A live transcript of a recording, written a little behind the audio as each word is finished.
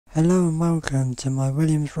Hello and welcome to my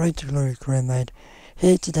Williams RTG career mode,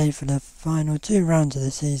 here today for the final 2 rounds of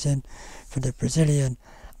the season for the Brazilian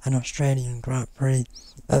and Australian Grand Prix.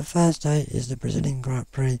 But first though is the Brazilian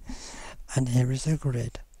Grand Prix, and here is the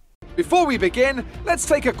grid. Before we begin, let's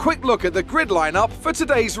take a quick look at the grid lineup for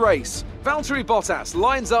today's race. Valtteri Bottas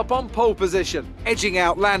lines up on pole position, edging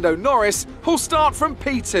out Lando Norris, who'll start from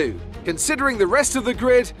P2. Considering the rest of the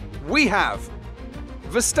grid, we have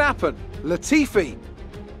Verstappen, Latifi,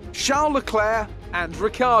 Charles Leclerc and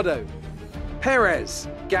Ricciardo, Perez,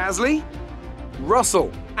 Gasly,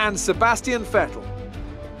 Russell and Sebastian Vettel,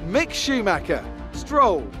 Mick Schumacher,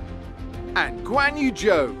 Stroll, and Guan Yu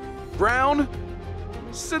Zhou, Brown,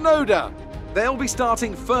 Tsunoda. They'll be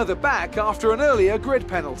starting further back after an earlier grid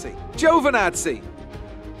penalty. Giovinazzi,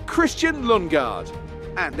 Christian Lundgaard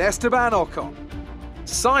and Esteban Ocon.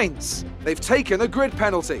 Sainz, they've taken a grid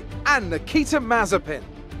penalty, and Nikita Mazepin.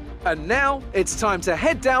 And now it's time to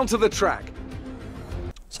head down to the track.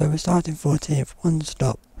 So we're starting 14th, one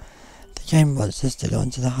stop. The game wants us to go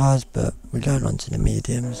onto the hards, but we're going onto the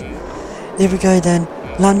mediums. Here we go then.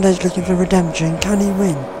 Lando's looking for redemption. Can he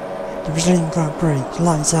win the Brazilian Grand Prix?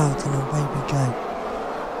 Lights out and away we go.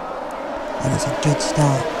 And it's a good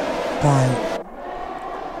start by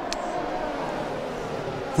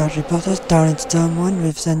Valtteri Bottas down into turn 1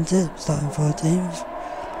 with centre, starting 14th.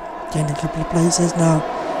 Getting a couple of places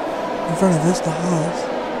now. In front of us, the Haas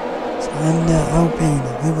and Alpine.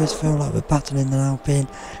 We always feel like we're battling an Alpine.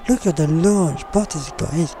 Look at the launch Bottas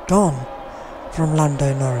got. He's gone from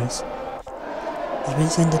Lando Norris. He's been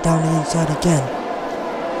sent it down the inside again.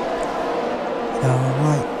 Now we're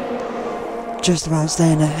right, just about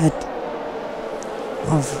staying ahead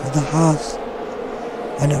of the Haas,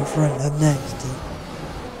 and up front, up next.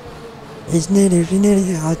 We nearly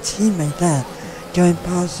hit our teammate there, going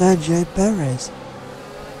past Sergio Perez.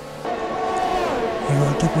 We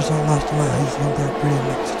got a good result last time out of the Grand Prix in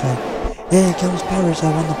Mexico. Here comes Perez though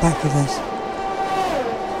on the back of us.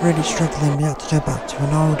 Really struggling. We had to go back to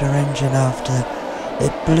an older engine after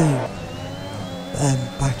it blew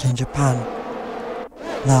back in Japan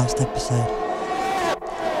last episode.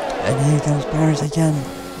 And here comes Perez again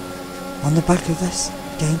on the back of us.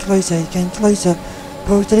 Getting closer, he's getting closer.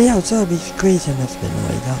 Pulls to the outside, he's squeezing us a bit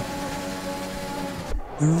like that.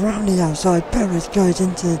 And round the outside, Perez goes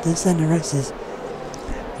into the centre S's.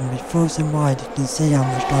 And we force him wide. You can see how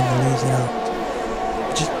much time we're losing out.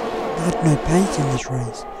 We just had no pace in this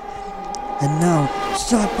race. And now,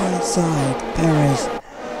 side by side, Perez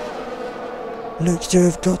looks to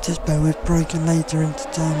have got us, but we've broken later into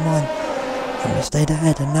turn 1. And we stayed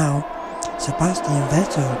ahead, and now Sebastian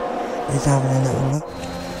Vettel is having a little look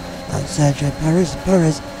at Sergio Perez.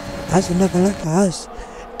 Perez has another look at us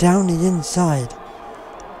down the inside.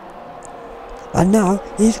 And now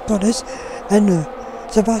he's got us, and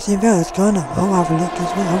Sebastian Vettel's gone. I'll have a look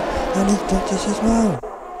as well, and he's got us as well.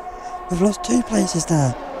 We've lost 2 places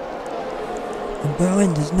there. And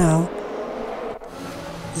behind us now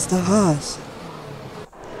is the Haas.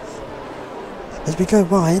 As we go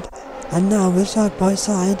wide, and now we're side by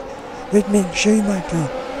side with Mick Schumacher.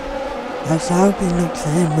 As Alpine looks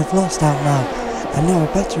at him, we've lost out now, and now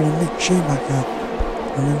we're better than Mick Schumacher.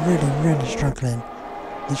 And we're really struggling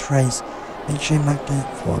this race. Mick Schumacher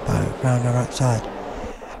thought about it round our outside.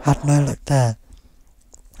 Had no luck there.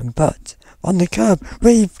 But on the curb,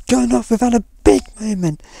 we've gone off. We've had a big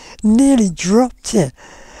moment. Nearly dropped it.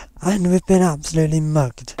 And we've been absolutely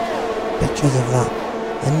mugged because of that.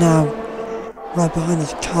 And now, right behind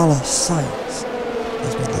us, Carlos Sainz,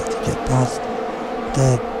 as we look to get past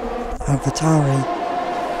the AlphaTauri.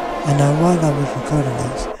 And now, while I was recording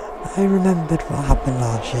this, I remembered what happened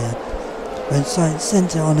last year when Sainz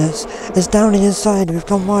sent it on us. It's down the inside. We've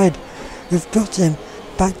gone wide. We've got him.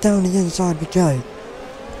 Back down the inside we go.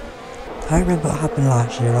 I remember what happened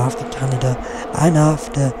last year after Canada, and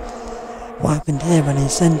after what happened here when he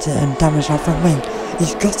sent it and damaged our front wing.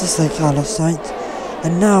 He's got us there, Carlos Sainz.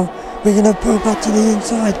 And now we're going to pull back to the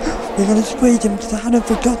inside. We're going to squeeze him because I hadn't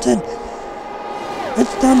forgotten.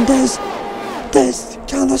 And there's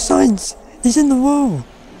Carlos Sainz. He's in the wall.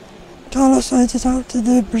 Carlos Sainz is out to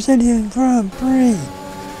the Brazilian Grand Prix.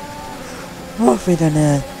 What have we done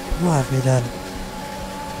here? What have we done?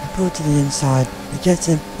 We pull to the inside. We get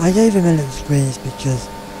him. I gave him a little squeeze because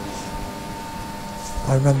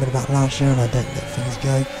I remembered about last year and I don't let things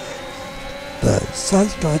go. But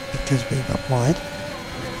Sainz got it because we got wide.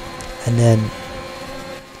 And then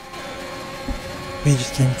we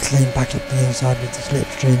just came clean back up the inside with the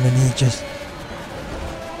slipstream, and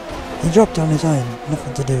he dropped on his own.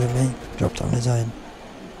 Nothing to do with me. Dropped on his own.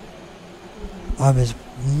 I was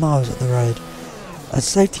miles up the road. As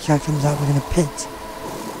safety car comes out, we're going to pit.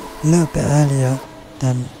 a little bit earlier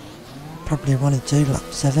than probably wanted to, lap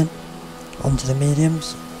 7, onto the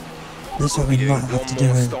mediums. This is what we might have to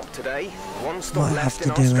do with, a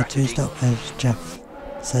 2-stop as Jeff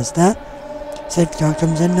says there. Safety car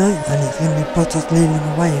comes in now, and it's going to be Bottas leading them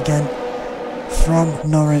away again from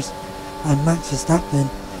Norris and Max Verstappen,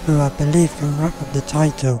 who I believe can wrap up the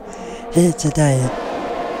title here today.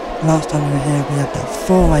 Last time we were here we had that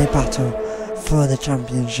 4-way battle for the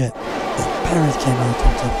championship that Perez came out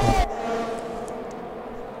on top of.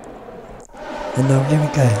 And now here we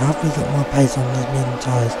go, have we got more pace on these medium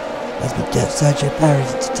tyres as we get Sergio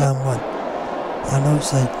Perez into turn 1 and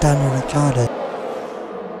also Daniel Ricciardo.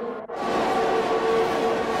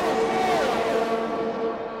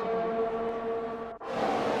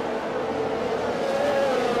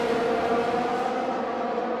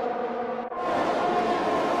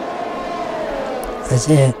 As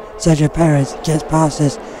here, Sergio Perez gets past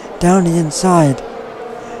us down the inside.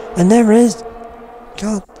 And there is,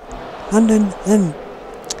 God,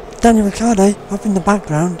 Daniel Ricciardo up in the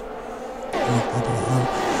background.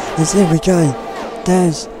 As here we go,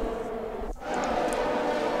 there's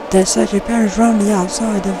Sergio Perez round the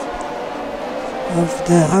outside of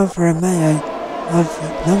the Alfa Romeo of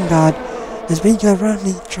Longard as we go round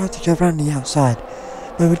try to go round the outside.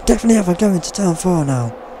 But we definitely have a go into turn 4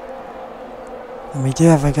 now. And we do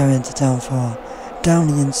have a go into turn 4, down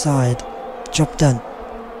the inside, job done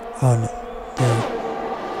on the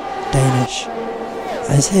Danish.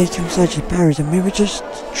 As here comes Sergio Perez, and we were just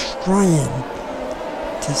trying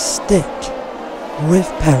to stick with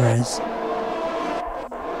Perez.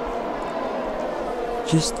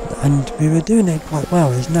 And we were doing it quite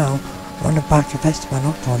well. He's now on the back of Esteban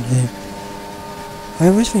Ocon, who I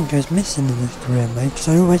always think goes missing in this career mode, because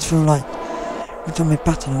I always feel like every time we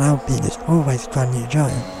battle an Alpine, it's always Granit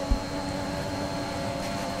Xhaka.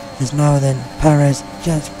 As now then, Perez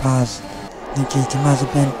gets past Nikita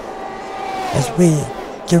Mazepin as we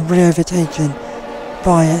get re-overtaken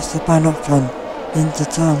by Esteban Ocon into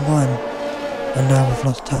turn 1. And now we've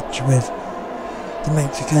lost touch with the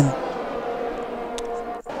Mexican.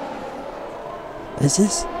 Is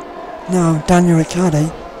this? Now Daniel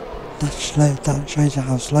Ricciardo, that shows you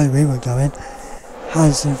how slow we were going,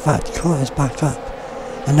 has in fact caught us back up,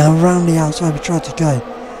 and now round the outside we try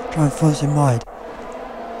and force him wide,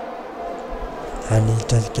 and he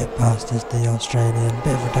does get past as the Australian.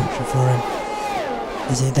 Bit of redemption for him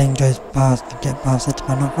as he then goes past to get past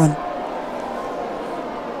Esteban Ocon.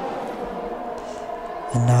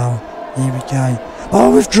 And now here we go.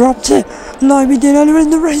 Oh, we've dropped it like we did earlier in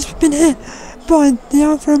the race. We've been hit by the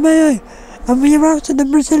Alfa Romeo and we are out of the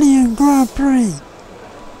Brazilian Grand Prix.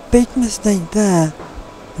 Big mistake there.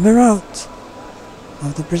 We're out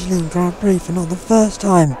of the Brazilian Grand Prix for not the first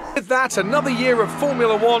time. With that, another year of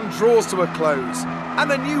Formula One draws to a close,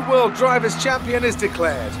 and the new World Drivers' Champion is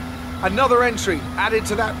declared. Another entry added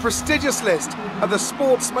to that prestigious list of the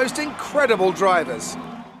sport's most incredible drivers.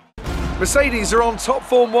 Mercedes are on top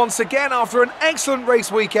form once again after an excellent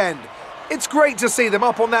race weekend. It's great to see them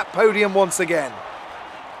up on that podium once again.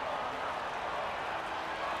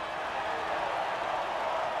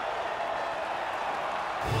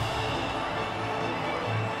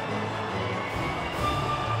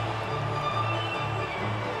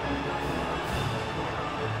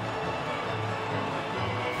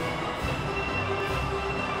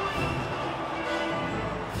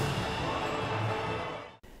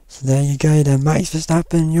 So there you go then, Max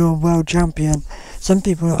Verstappen, your world champion. Some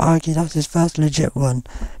people argue that's his first legit one,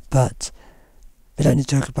 but we don't need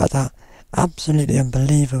to talk about that. Absolutely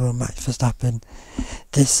unbelievable Max Verstappen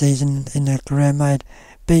this season in the career mode,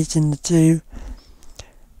 beating the two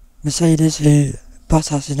Mercedes who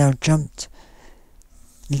Bottas has now jumped,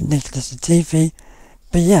 Nicholas Latifi.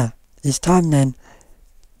 But yeah, it's time then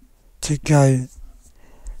to go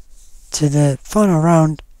to the final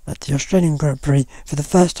round at the Australian Grand Prix for the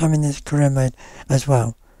first time in this career mode as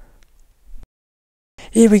well.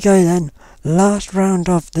 Here we go then, last round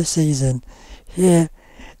of the season here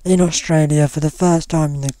in Australia for the first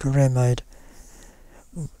time in the career mode.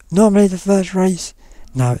 Normally the first race,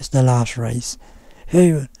 now it's the last race.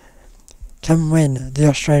 Who can win the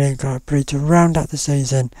Australian Grand Prix to round out the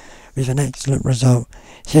season with an excellent result?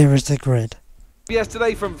 Here is the grid.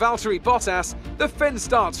 Yesterday from Valtteri Bottas, the Finn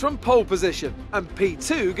starts from pole position, and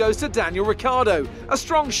P2 goes to Daniel Ricciardo, a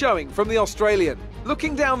strong showing from the Australian.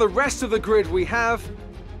 Looking down the rest of the grid we have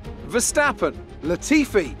Verstappen,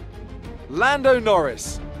 Latifi, Lando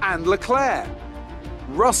Norris and Leclerc,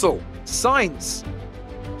 Russell, Sainz,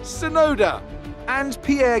 Tsunoda and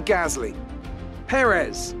Pierre Gasly,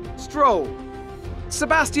 Perez, Stroll,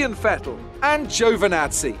 Sebastian Vettel and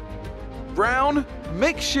Giovinazzi. Brown,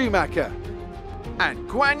 Mick Schumacher, and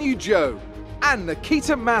Guan Yu Zhou and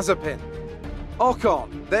Nikita Mazepin.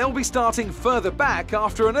 Ocon, they'll be starting further back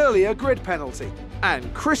after an earlier grid penalty.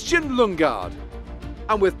 And Christian Lundgaard.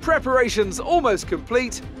 And with preparations almost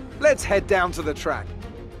complete, let's head down to the track.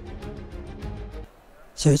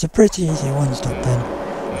 So it's a pretty easy one stop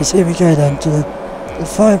then. Because here we go then to the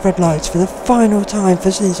 5 red lights for the final time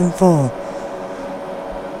for season 4.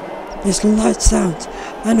 It's lights out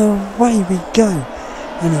and away we go.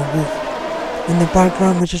 And in the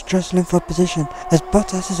background we're just jostling for position as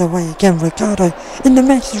Bottas is away again. Ricciardo in the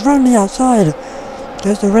mix is round the outside.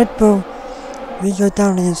 Goes the Red Bull. We go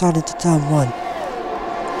down the inside into turn 1.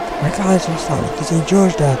 Ricciardo's slightly because he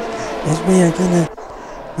George there as we are gonna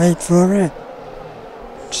wait for it.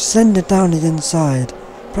 Send it down the inside.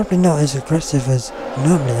 Probably not as aggressive as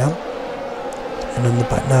normally am. And on the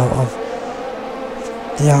back now of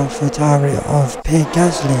the AlphaTauri of Pierre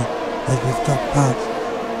Gasly as we've got past.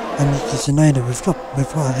 And Yuki Tsunoda,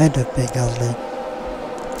 we've got ahead of Pierre Gasly.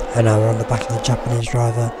 And now we're on the back of the Japanese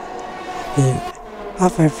driver who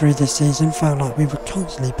halfway through this season felt like we were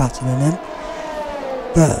constantly battling him.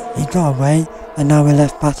 But he got away and now we're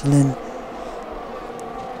left battling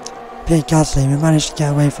Pierre Gasly. We managed to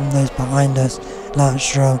get away from those behind us. Lance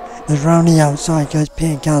Stroll. As round the outside goes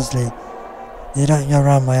Pierre Gasly. You don't go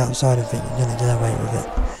around my outside and think you're going to get away with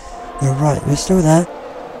it. You're right, we're still there.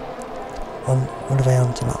 All the way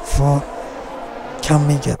on to lap 4. Can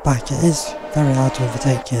we get back? It is very hard to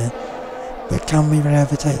overtake here. But can we really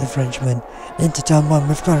overtake the Frenchman? Into turn 1,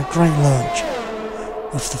 we've got a great launch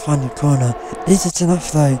off the final corner. Is it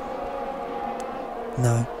enough though?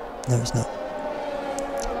 No it's not.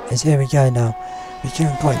 As here we go now. We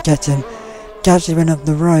couldn't quite get him. Gasly went up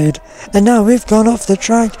the road, and now we've gone off the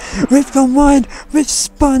track. We've gone wide. We've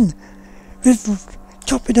spun. We've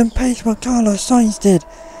copied and pasted what Carlos Sainz did.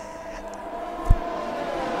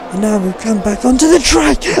 And now we've come back onto the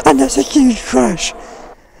track, and that's a huge crash.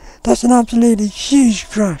 That's an absolutely huge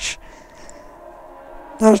crash.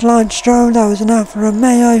 That was Lance Stroll, that was an Alfa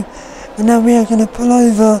Romeo, and now we are going to pull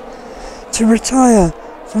over to retire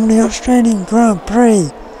from the Australian Grand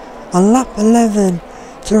Prix on lap 11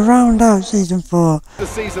 to round out season 4. The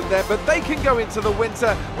season there, but they can go into the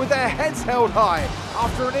winter with their heads held high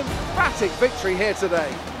after an emphatic victory here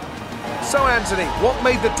today. So Anthony, what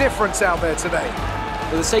made the difference out there today?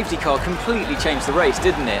 Well, the safety car completely changed the race,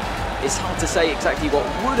 didn't it? It's hard to say exactly what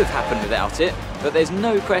would have happened without it, but there's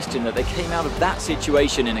no question that they came out of that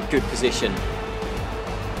situation in a good position.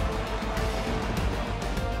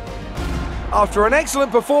 After an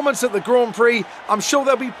excellent performance at the Grand Prix, I'm sure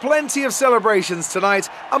there'll be plenty of celebrations tonight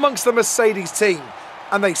amongst the Mercedes team,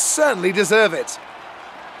 and they certainly deserve it.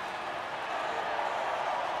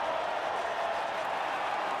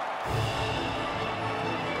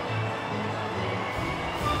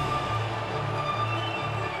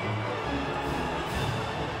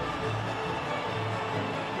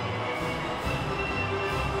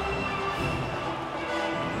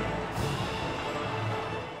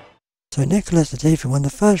 So Nicholas Latifi won the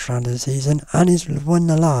first round of the season and he's won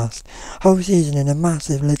the last. Whole season in a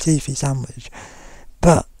massive Latifi sandwich.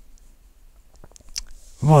 But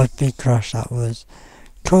what a big crash that was.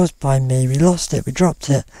 Caused by me, we lost it, we dropped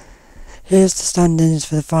it. Here's the standings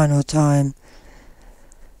for the final time.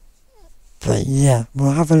 But yeah,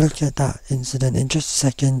 we'll have a look at that incident in just a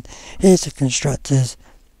second. Here's the constructors.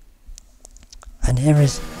 And here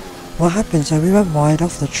is what happened. So we went wide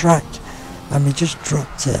off the track and we just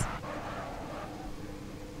dropped it.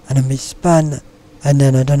 And then we spun, and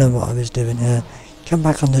then I don't know what I was doing here. Come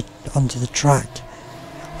back onto the track,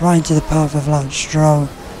 right into the path of Lance Stroll,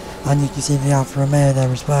 and you can see the Alfa Romeo there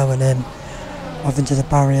as well, and then off into the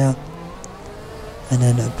barrier, and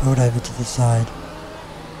then pulled over to the side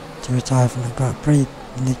to retire from the Grand Prix.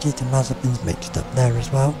 Nikita Mazepin's mixed up there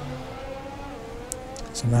as well,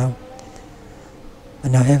 somehow.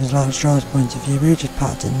 And now here was Lance Stroll's point of view. We were just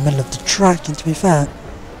parked in the middle of the track, and to be fair,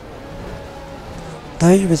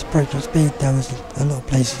 though he was approaching speed, there was a lot of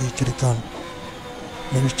places he could have gone.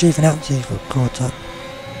 And it was Giovinazzi who got caught up.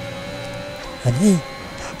 And he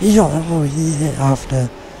hit after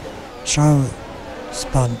Charles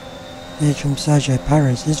spun. Here comes Sergio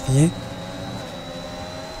Perez, his view.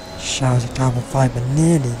 Showers of carbon fibre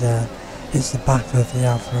nearly there. Hits the back of the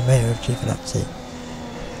Alfa Romeo of Giovinazzi.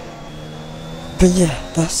 But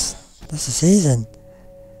yeah, that's the season.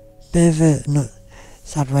 Bit of a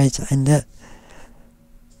sad way to end it.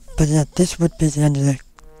 But yeah, this would be the end of the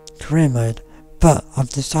career mode. But I've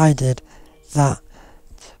decided that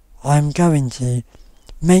I'm going to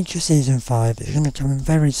make a season 5. It's going to come in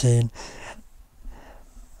very soon.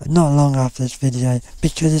 not long after this video,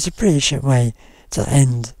 because it's a pretty shit way to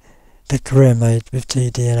end the career mode with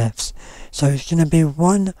 2 DNFs. So it's going to be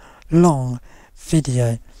one long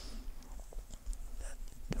video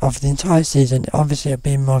of the entire season. Obviously it'll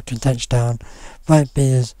be more condensed down, won't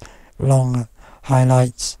be as long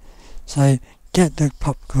highlights. So get the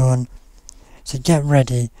popcorn, so get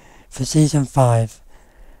ready for season 5.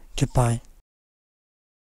 Goodbye.